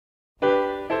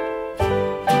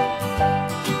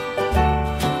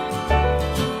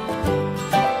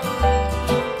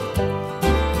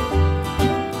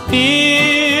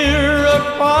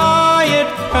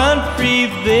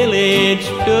age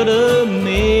stood a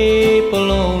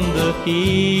maple on the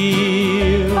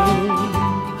hill.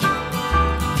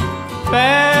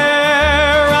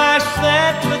 There I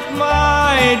sat with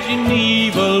my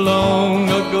Geneva long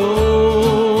ago,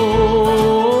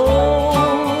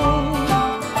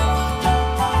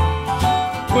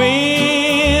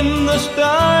 when the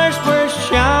stars were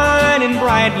shining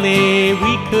brightly.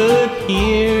 We could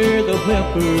hear the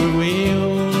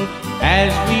whippoorwill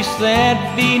as we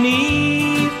sat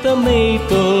beneath the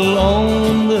maple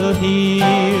on the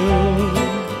hill.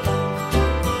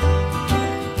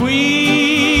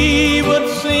 We would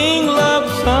sing love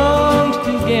songs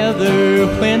together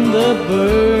when the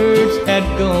birds had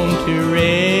gone to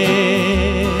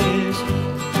rest,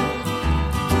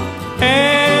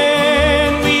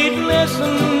 and we'd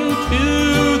listen to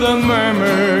the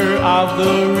murmur of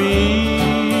the reed.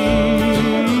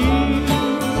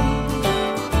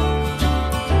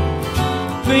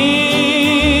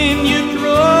 Then you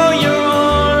throw your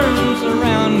arms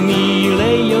around me,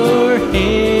 lay your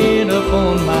head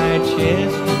upon my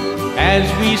chest, as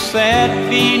we sat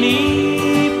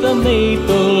beneath the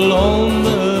maple on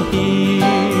the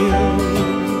hill.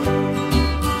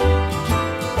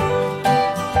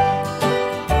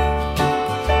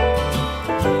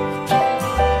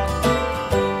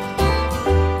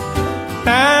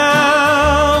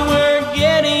 Now we're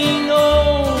getting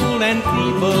old and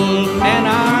feeble, and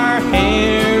our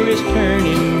hair is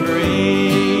turning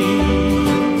gray.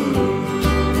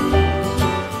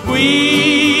 We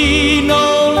no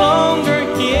longer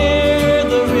hear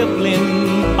the rippling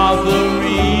of the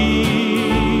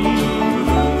reed.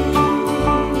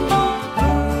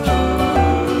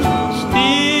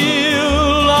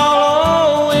 Still, I'll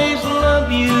always love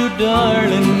you,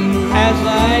 darling, as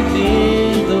I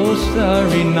did those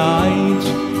starry nights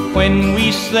when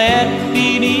we sat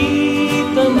beneath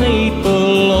the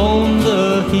maple on the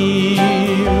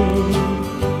hill.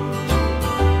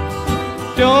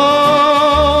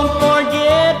 Don't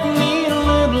forget me,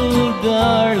 little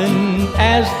darling,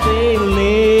 as they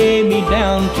lay me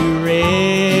down to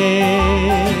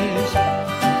rest.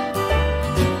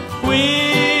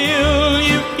 Will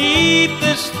you keep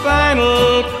this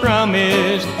final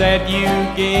promise that you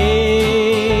gave?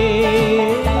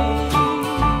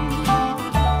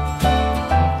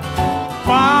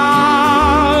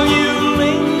 While you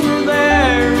linger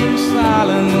there in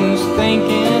silence,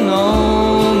 thinking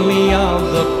only of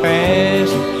the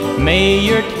past, may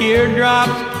your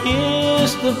teardrops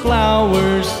kiss the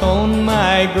flowers on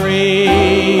my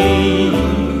grave.